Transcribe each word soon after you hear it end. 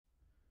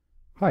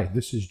Hi,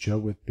 this is Joe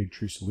with Big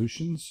Tree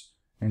Solutions,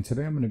 and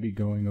today I'm going to be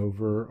going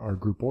over our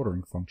group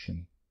ordering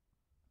function.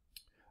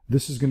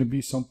 This is going to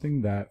be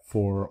something that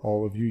for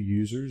all of you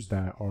users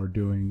that are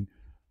doing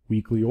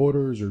weekly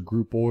orders or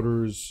group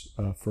orders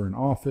for an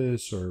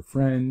office or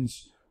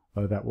friends,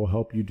 that will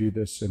help you do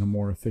this in a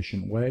more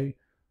efficient way.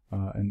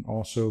 And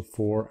also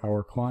for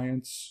our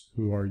clients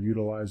who are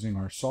utilizing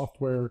our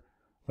software,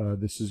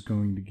 this is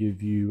going to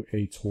give you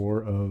a tour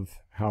of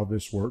how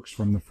this works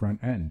from the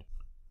front end.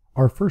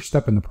 Our first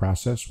step in the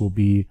process will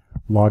be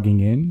logging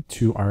in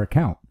to our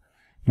account.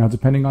 Now,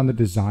 depending on the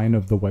design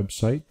of the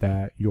website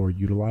that you're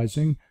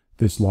utilizing,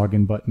 this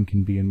login button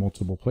can be in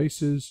multiple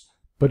places,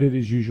 but it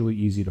is usually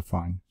easy to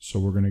find. So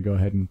we're going to go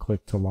ahead and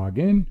click to log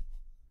in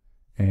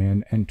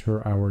and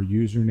enter our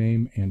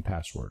username and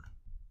password.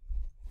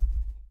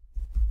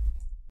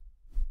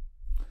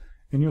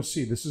 And you'll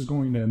see this is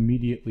going to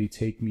immediately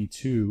take me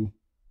to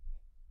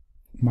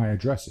my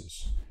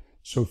addresses.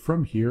 So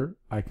from here,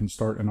 I can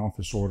start an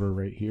office order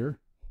right here.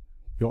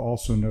 You'll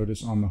also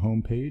notice on the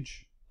home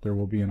page, there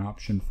will be an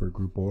option for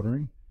group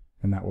ordering,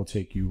 and that will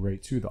take you right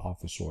to the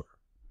office order.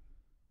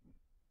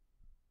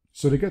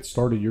 So to get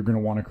started, you're going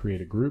to want to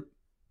create a group.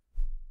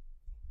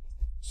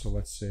 So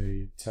let's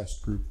say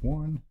test group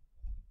 1.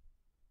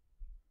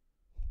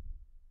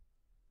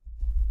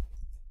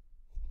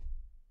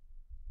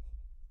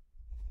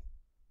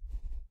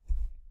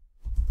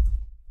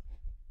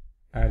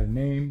 Add a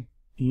name.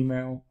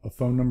 Email, a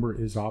phone number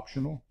is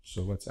optional,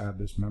 so let's add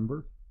this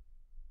member.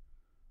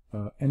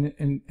 And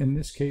in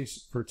this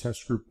case, for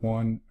test group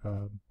 1,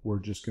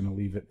 we're just going to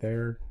leave it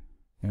there,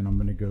 and I'm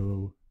going to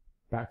go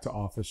back to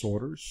office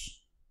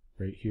orders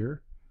right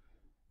here.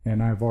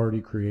 And I've already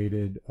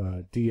created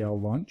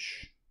DL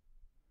lunch,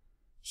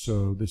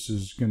 so this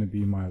is going to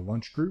be my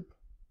lunch group,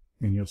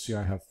 and you'll see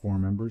I have 4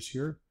 members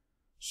here.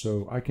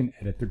 So I can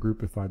edit the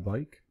group if I'd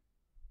like,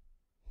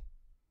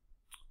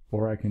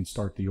 or I can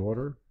start the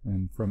order,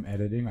 and from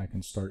editing I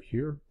can start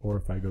here, or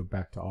if I go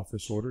back to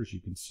office orders,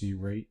 you can see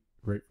right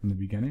from the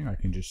beginning I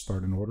can just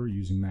start an order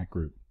using that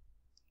group.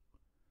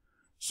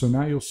 So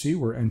now you'll see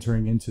we're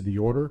entering into the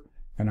order,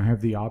 and I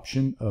have the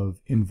option of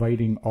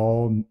inviting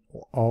all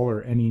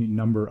or any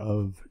number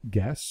of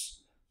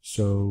guests.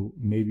 So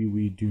maybe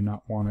we do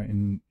not want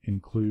to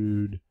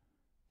include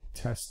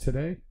Tess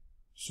today,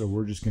 so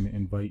we're just going to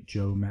invite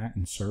Joe, Matt,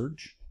 and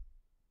Serge,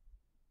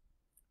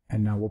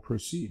 and now we'll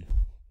proceed.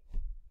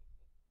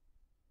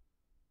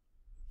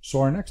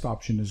 So our next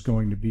option is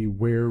going to be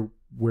where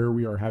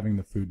we are having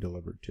the food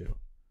delivered to.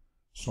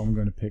 So I'm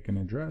going to pick an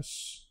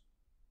address,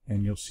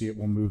 and you'll see it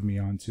will move me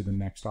on to the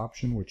next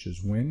option, which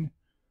is when.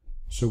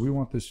 So we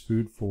want this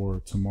food for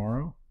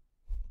tomorrow.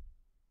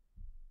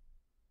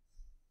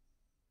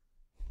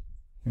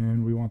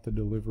 And we want the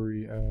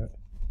delivery at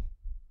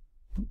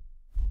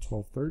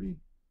 12:30.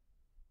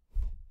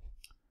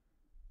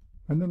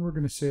 And then we're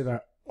going to say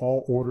that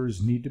all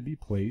orders need to be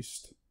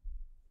placed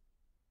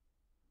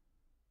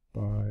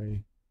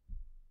by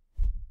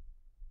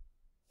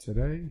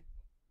today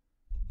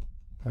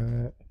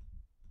at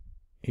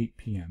 8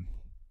 p.m.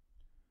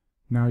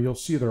 Now you'll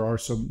see there are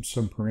some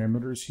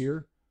parameters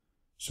here.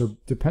 So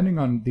depending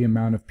on the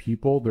amount of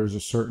people, there's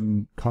a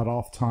certain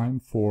cutoff time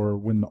for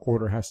when the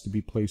order has to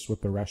be placed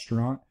with the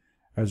restaurant,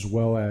 as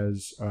well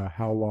as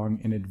how long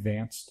in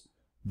advance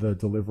the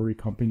delivery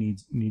company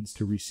needs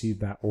to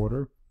receive that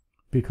order.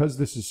 Because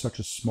this is such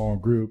a small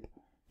group,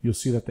 you'll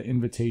see that the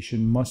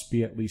invitation must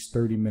be at least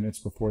 30 minutes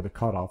before the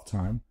cutoff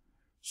time.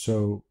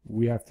 So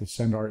we have to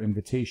send our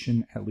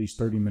invitation at least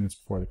 30 minutes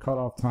before the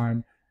cutoff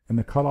time, and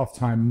the cutoff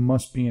time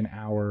must be an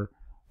hour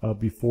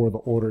before the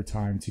order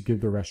time to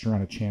give the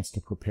restaurant a chance to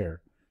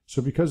prepare.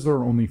 So because there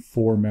are only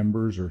 4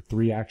 members, or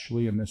 3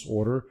 actually in this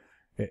order,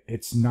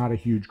 it's not a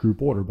huge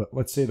group order, but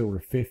let's say there were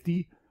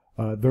 50,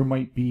 there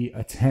might be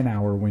a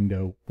 10-hour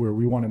window where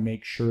we want to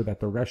make sure that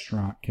the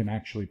restaurant can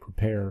actually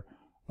prepare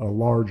a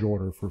large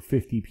order for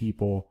 50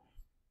 people,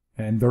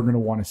 and they're going to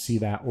want to see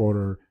that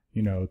order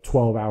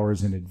 12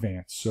 hours in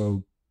advance.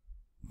 So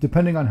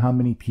depending on how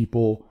many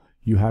people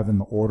you have in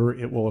the order,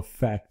 it will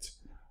affect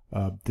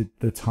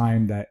the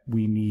time that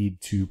we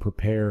need to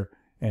prepare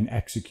and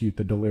execute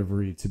the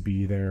delivery to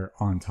be there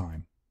on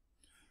time.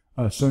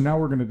 So now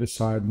we're going to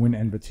decide when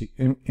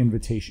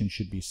invitation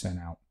should be sent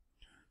out.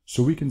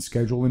 So we can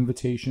schedule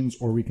invitations,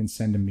 or we can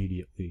send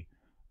immediately.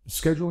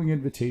 Scheduling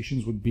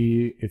invitations would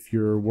be if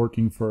you're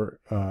working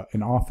for if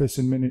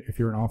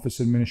you're an office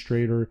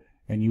administrator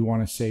and you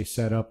want to say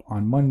set up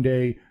on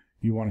Monday,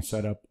 you want to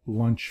set up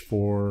lunch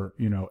for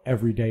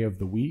every day of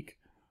the week.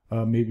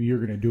 Maybe you're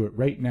going to do it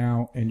right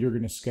now, and you're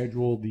going to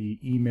schedule the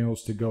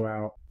emails to go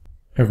out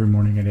every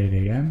morning at 8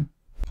 a.m.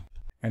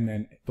 and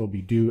then they'll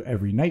be due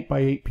every night by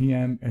 8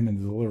 p.m. and then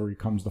the delivery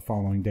comes the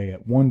following day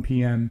at 1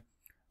 p.m.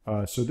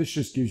 So this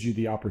just gives you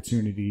the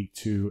opportunity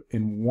to,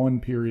 in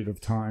one period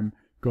of time,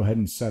 go ahead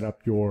and set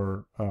up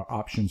your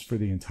options for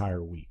the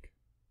entire week.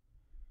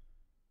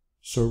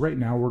 So right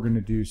now we're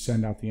going to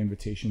send out the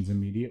invitations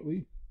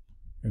immediately,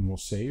 and we'll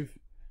save.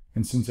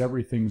 And since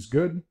everything's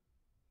good,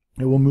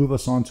 it will move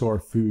us on to our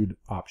food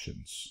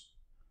options.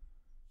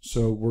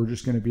 So we're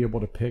just going to be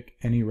able to pick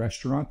any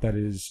restaurant that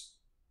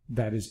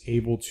is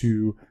able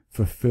to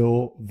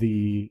fulfill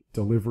the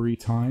delivery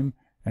time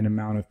and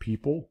amount of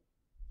people.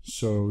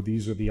 So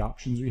these are the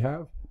options we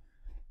have.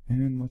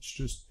 And let's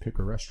just pick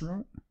a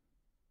restaurant.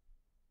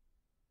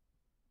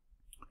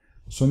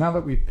 So now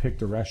that we've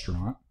picked a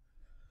restaurant,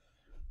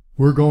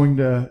 we're going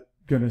to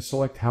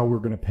select how we're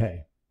going to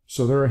pay.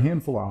 So there are a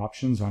handful of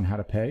options on how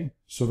to pay.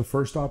 So the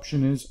first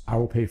option is I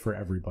will pay for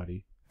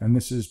everybody. And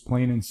this is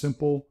plain and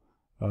simple.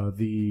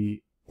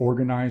 The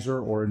organizer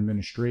or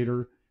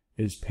administrator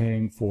is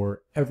paying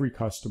for every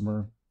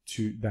customer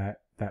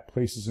that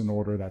places an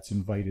order that's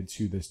invited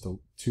to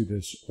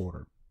this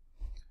order.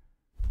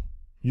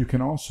 You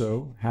can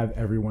also have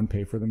everyone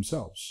pay for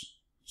themselves.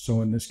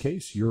 So in this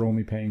case, you're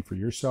only paying for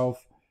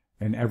yourself,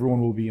 and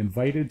everyone will be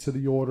invited to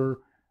the order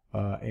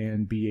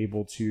and be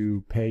able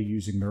to pay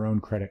using their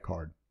own credit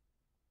card.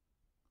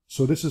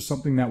 So this is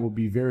something that will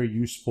be very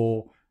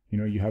useful.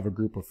 You have a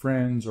group of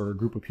friends or a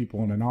group of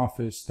people in an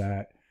office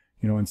that,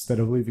 instead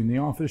of leaving the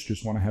office,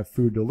 just want to have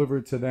food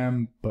delivered to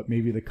them, but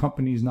maybe the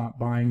company's not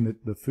buying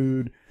the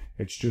food.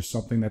 It's just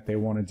something that they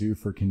want to do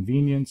for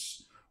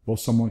convenience. Well,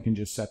 someone can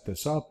just set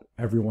this up,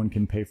 everyone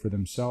can pay for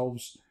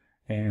themselves,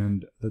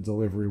 and the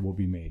delivery will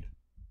be made.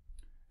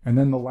 And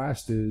then the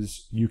last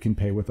is you can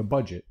pay with a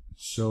budget.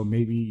 So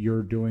maybe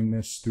you're doing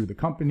this through the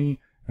company,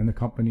 and the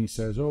company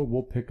says, oh,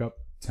 we'll pick up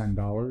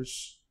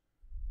 $10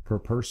 per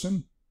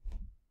person.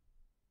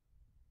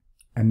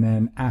 And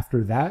then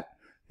after that,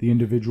 the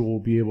individual will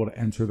be able to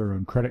enter their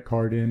own credit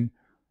card in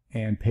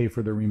and pay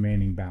for the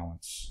remaining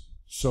balance.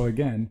 So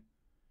again,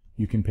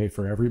 you can pay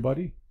for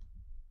everybody.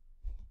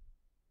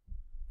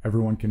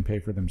 Everyone can pay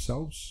for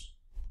themselves,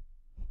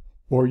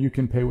 or you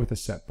can pay with a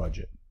set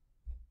budget.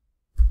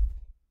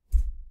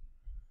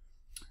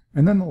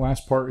 And then the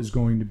last part is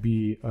going to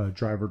be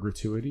driver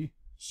gratuity.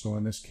 So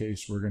in this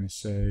case, we're going to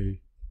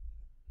say,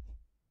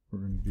 we're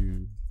going to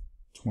do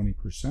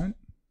 20%.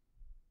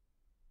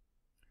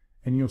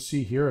 And you'll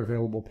see here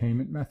available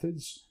payment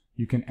methods.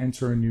 You can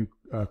enter a new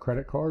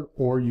credit card,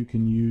 or you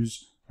can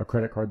use a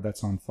credit card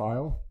that's on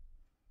file.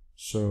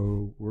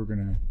 So we're going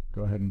to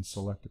go ahead and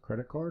select a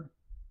credit card.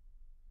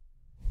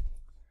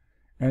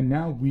 And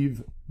now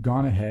we've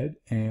gone ahead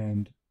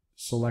and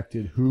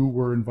selected who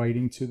we're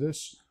inviting to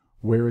this,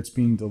 where it's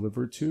being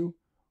delivered to,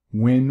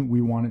 when we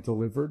want it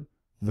delivered,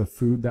 the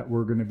food that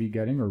we're going to be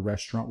getting or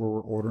restaurant where we're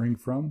ordering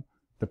from,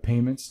 the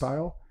payment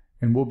style,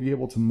 and we'll be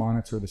able to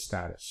monitor the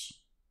status.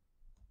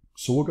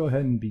 So we'll go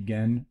ahead and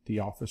begin the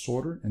office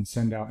order and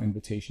send out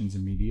invitations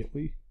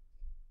immediately.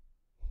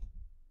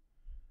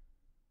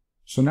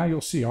 So now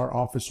you'll see our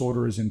office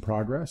order is in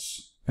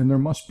progress, and there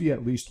must be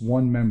at least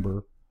one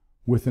member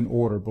with an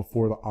order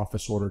before the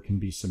office order can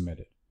be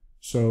submitted.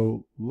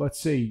 So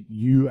let's say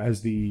you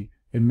as the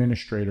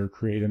administrator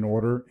create an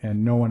order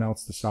and no one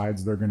else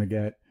decides they're going to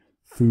get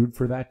food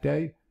for that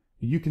day.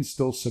 You can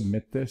still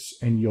submit this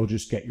and you'll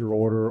just get your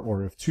order,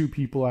 or if 2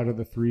 people out of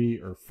the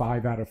 3 or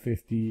 5 out of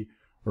 50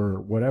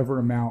 or whatever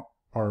amount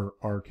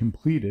are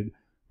completed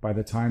by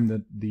the time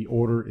that the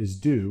order is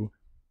due,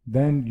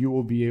 then you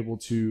will be able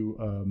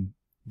to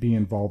be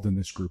involved in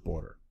this group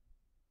order.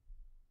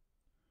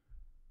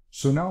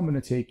 So now I'm going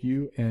to take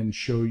you and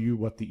show you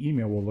what the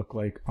email will look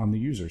like on the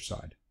user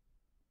side.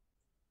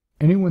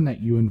 Anyone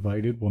that you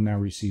invited will now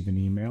receive an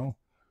email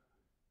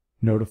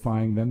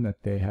notifying them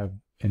that they have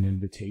an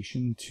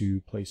invitation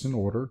to place an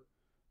order.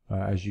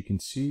 As you can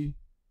see,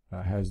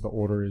 the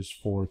order is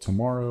for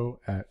tomorrow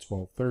at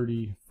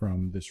 12:30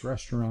 from this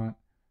restaurant,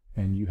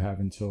 and you have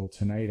until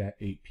tonight at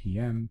 8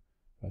 p.m.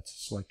 To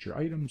select your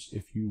items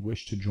if you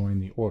wish to join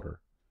the order.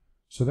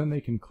 So then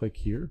they can click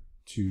here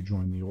to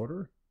join the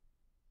order.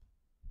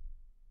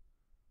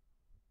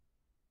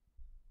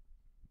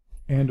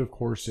 And of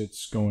course,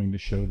 it's going to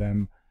show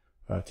them,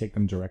 take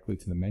them directly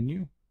to the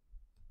menu.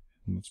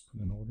 And let's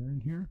put an order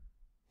in here.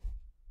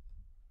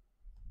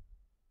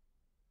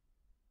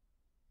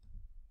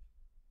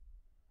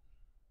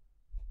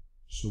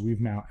 So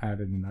we've now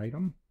added an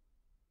item.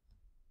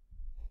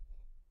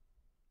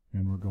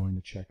 And we're going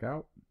to check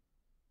out.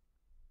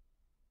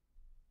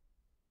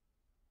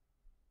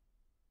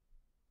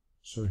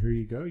 So here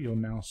you go. You'll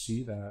now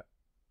see that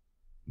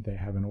they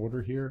have an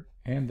order here,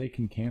 and they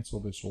can cancel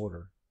this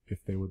order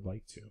if they would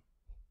like to.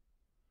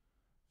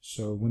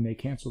 So when they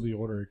cancel the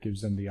order, it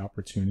gives them the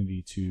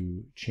opportunity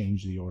to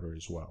change the order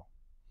as well.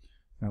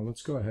 Now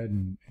let's go ahead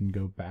and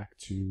go back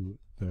to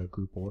the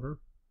group order.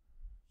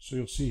 So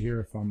you'll see here,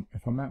 if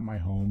I'm at my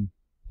home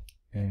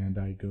and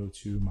I go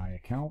to my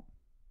account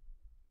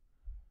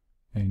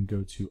and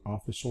go to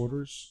office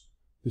orders,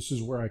 this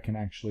is where I can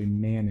actually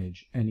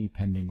manage any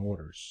pending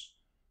orders.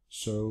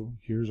 So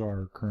here's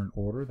our current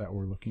order that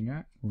we're looking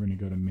at. We're going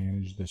to go to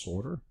manage this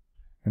order.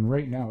 And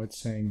right now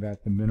it's saying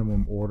that the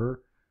minimum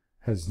order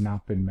has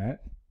not been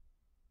met.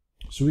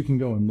 So we can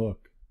go and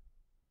look.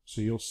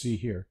 So you'll see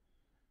here,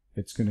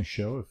 it's going to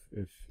show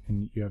if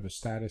and you have a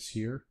status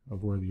here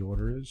of where the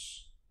order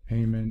is,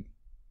 payment,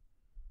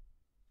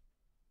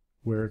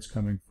 where it's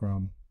coming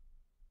from,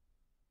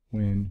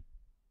 when,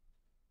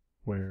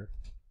 where,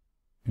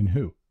 and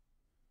who.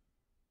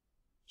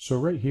 So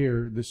right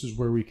here, this is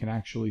where we can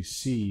actually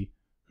see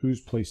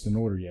who's placed an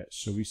order yet.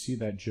 So we see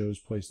that Joe's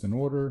placed an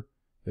order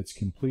that's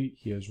complete.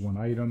 He has one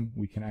item.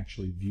 We can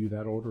actually view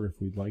that order if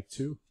we'd like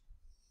to.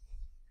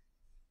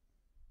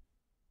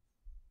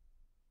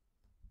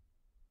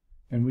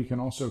 And we can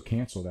also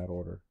cancel that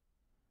order.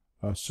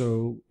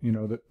 So, you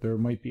know, that there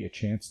might be a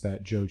chance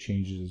that Joe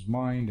changes his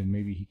mind and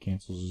maybe he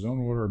cancels his own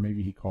order, or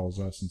maybe he calls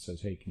us and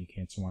says, hey, can you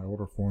cancel my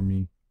order for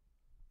me?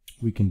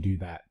 We can do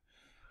that.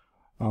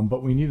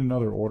 But we need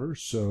another order,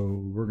 so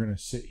we're going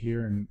to sit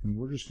here and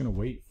we're just going to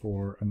wait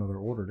for another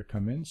order to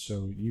come in.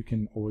 So you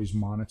can always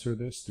monitor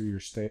this through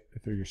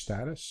your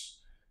status,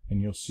 and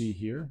you'll see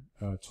here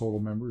total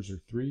members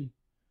are 3,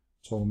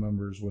 total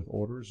members with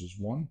orders is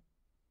 1.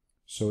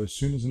 So as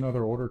soon as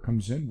another order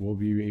comes in, we'll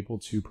be able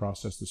to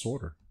process this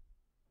order.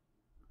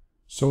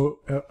 So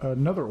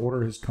another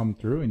order has come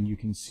through, and you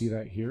can see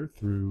that here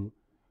through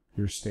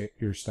your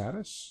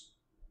status.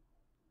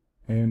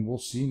 And we'll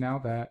see now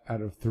that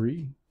out of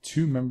 3,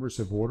 2 members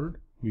have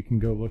ordered. We can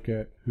go look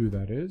at who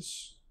that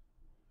is.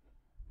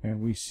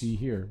 And we see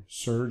here,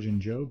 Serge and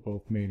Joe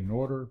both made an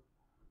order.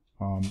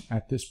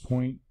 At this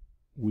point,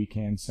 we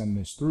can send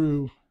this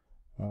through,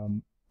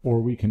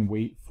 or we can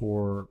wait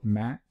for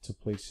Matt to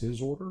place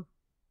his order.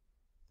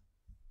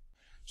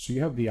 So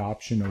you have the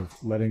option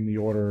of letting the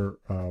order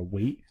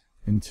wait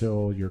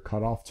until your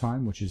cutoff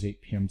time, which is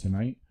 8 p.m.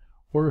 tonight,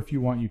 or if you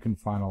want, you can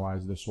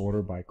finalize this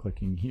order by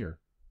clicking here.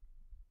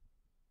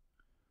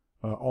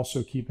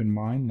 Also keep in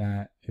mind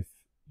that if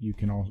you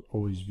can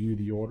always view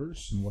the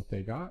orders and what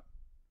they got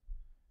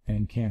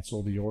and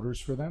cancel the orders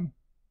for them.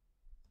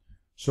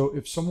 So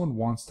if someone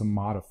wants to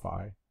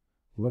modify,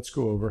 let's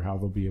go over how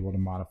they'll be able to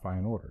modify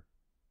an order.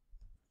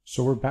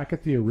 So we're back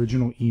at the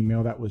original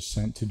email that was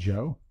sent to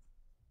Joe.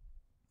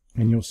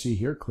 And you'll see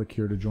here, click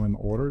here to join the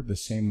order, the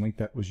same link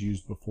that was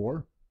used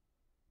before.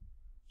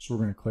 So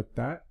we're going to click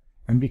that.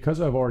 And because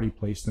I've already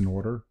placed an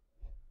order,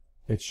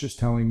 it's just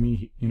telling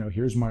me, you know,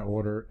 here's my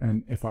order.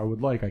 And if I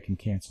would like, I can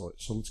cancel it.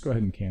 So let's go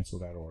ahead and cancel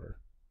that order.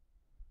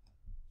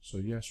 So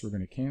yes, we're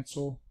going to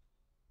cancel.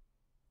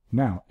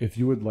 Now, if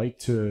you would like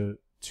to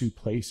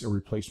place a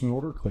replacement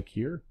order, click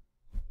here.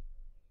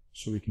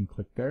 So we can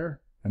click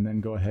there and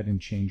then go ahead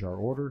and change our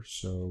order.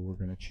 So we're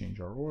going to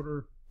change our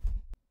order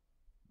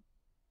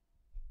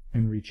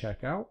and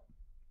recheck out.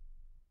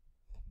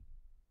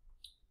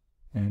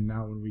 And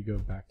now when we go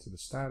back to the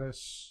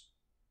status,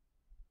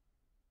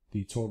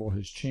 the total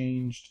has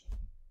changed,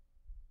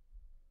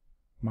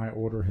 my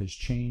order has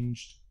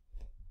changed,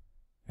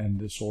 and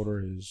this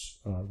order is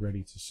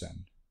ready to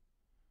send.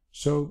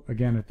 So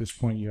again, at this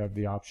point you have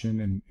the option,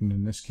 and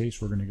in this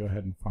case we're going to go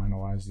ahead and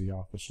finalize the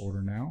office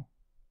order now.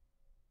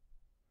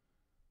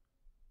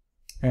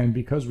 And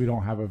because we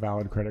don't have a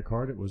valid credit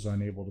card, it was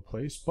unable to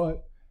place,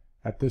 but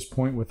at this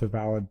point, with a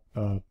valid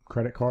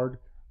credit card,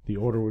 the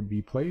order would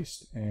be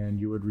placed and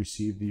you would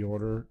receive the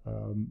order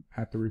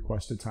at the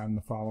requested time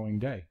the following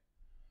day.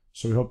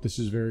 So we hope this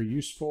is very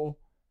useful,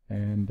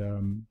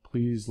 and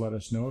please let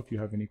us know if you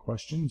have any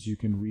questions. You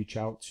can reach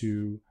out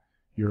to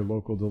your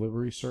local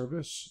delivery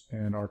service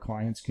and our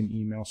clients can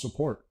email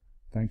support.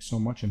 Thanks so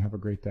much and have a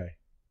great day.